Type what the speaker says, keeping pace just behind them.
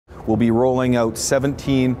We'll be rolling out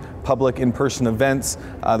 17 public in-person events.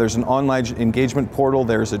 There's an online engagement portal.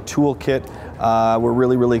 There's a toolkit. We're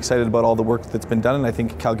really excited about all the work that's been done, and I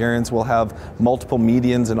think Calgarians will have multiple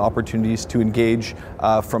mediums and opportunities to engage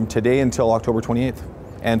from today until October 28th.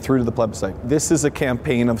 And through to the plebiscite. This is a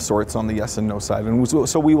campaign of sorts on the yes and no side, and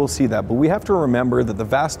so we will see that. But we have to remember that the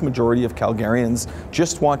vast majority of Calgarians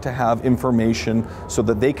just want to have information so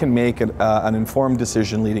that they can make an informed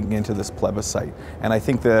decision leading into this plebiscite. And I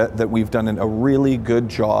think that we've done a really good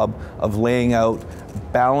job of laying out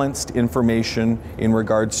balanced information in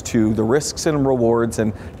regards to the risks and rewards,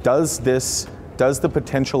 and does the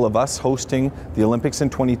potential of us hosting the Olympics in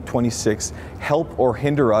 2026 help or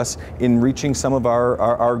hinder us in reaching some of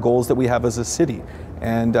our goals that we have as a city?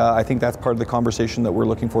 And I think that's part of the conversation that we're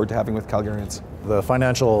looking forward to having with Calgarians. The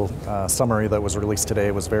financial summary that was released today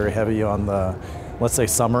was very heavy on the, let's say,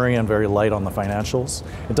 summary and very light on the financials.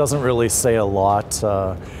 It doesn't really say a lot,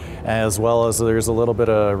 as well as there's a little bit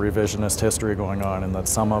of revisionist history going on in that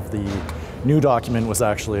some of the new document was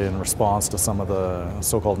actually in response to some of the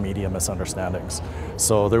so-called media misunderstandings.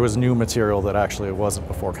 So there was new material that actually wasn't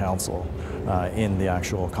before council in the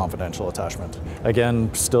actual confidential attachment.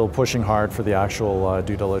 Again, still pushing hard for the actual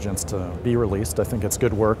due diligence to be released. I think it's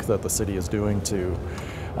good work that the city is doing to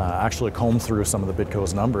actually comb through some of the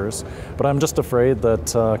Bidco's numbers, but I'm just afraid that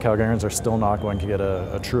Calgarians are still not going to get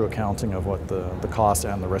a true accounting of what the cost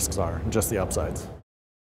and the risks are, just the upsides.